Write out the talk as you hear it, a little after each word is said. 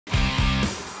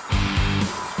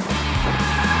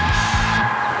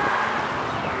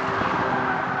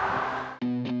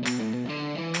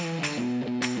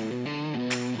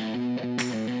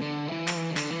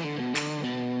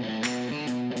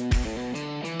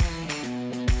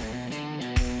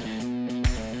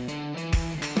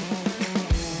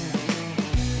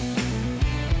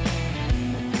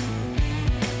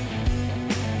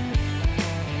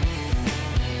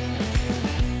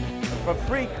for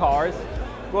 3 cars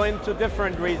going to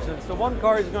different regions. So one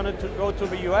car is going to go to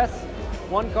the US,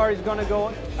 one car is going to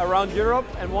go around Europe,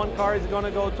 and one car is going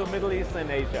to go to Middle East and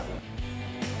Asia.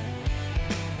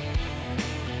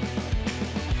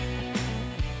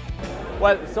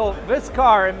 Well, so this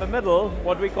car in the middle,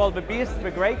 what we call the Beast,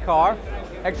 the gray car,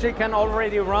 actually can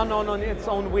already run on its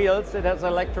own wheels. It has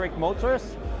electric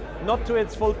motors, not to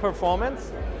its full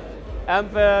performance. And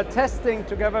the testing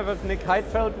together with Nick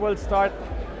Heidfeld will start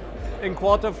in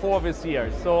Q4 this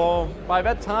year. So by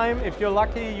that time, if you're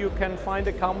lucky, you can find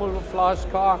a camouflage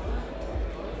car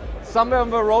somewhere on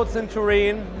the roads in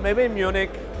Turin, maybe in Munich,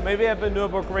 maybe at the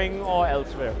Nürburgring or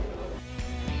elsewhere.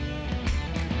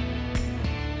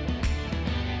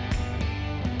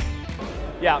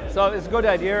 Yeah, so it's a good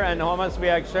idea, and Hormazd, we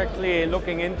are exactly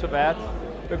looking into that,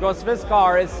 because this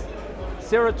car is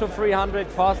 0 to 300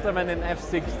 faster than an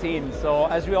F16. So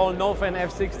as we all know, for an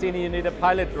F16 you need a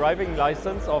pilot driving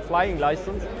license or flying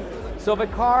license. So the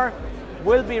car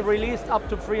will be released up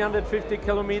to 350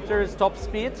 kilometers top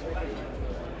speed.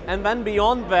 And then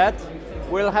beyond that,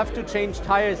 we'll have to change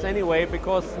tires anyway,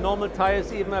 because normal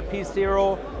tires, even a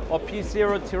P0 or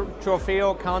P0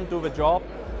 Trofeo, can't do the job.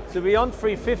 So beyond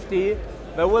 350,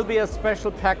 there will be a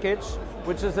special package,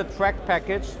 which is a track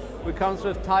package, which comes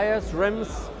with tires,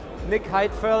 rims, Nick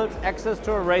Heidfeld, access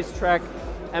to a racetrack,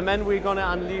 and then we're going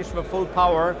to unleash the full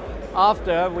power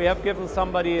after we have given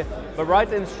somebody the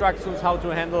right instructions how to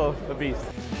handle the beast.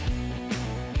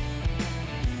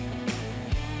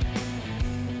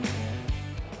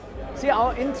 See,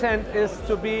 our intent is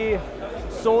to be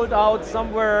sold out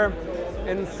somewhere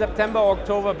in September,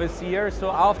 October this year,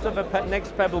 so after the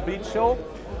next Pebble Beach show.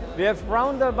 We have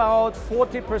round about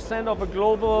 40% of a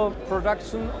global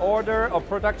production order or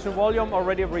production volume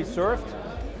already reserved.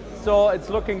 So it's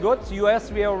looking good.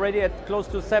 US, we are already at close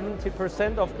to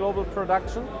 70% of global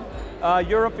production.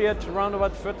 Europe, we are at around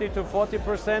about 30 to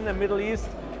 40%. And Middle East,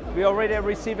 we are already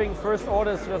receiving first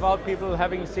orders without people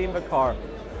having seen the car.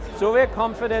 So we're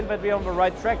confident that we're on the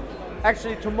right track.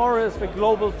 Actually, tomorrow is the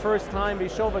global first time we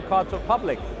show the car to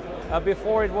public.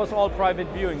 Before it was all private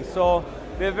viewing. So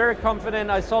we're very confident.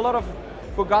 I saw a lot of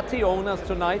Bugatti owners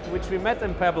tonight, which we met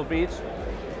in Pebble Beach.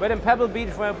 But in Pebble Beach,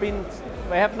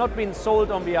 they have not been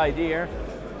sold on the idea.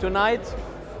 Tonight,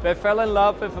 they fell in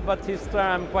love with the Battista.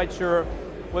 I'm quite sure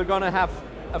we're going to have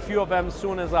a few of them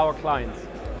soon as our clients.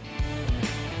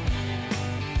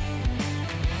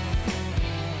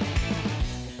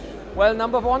 Well,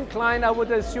 number 1 client I would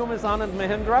assume is Anand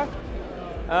Mahindra.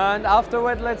 And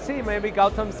afterward, let's see, maybe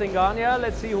Gautam Singhania.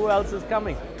 Let's see who else is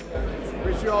coming.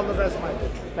 Wish you all the best, Michael.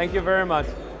 Thank you very much.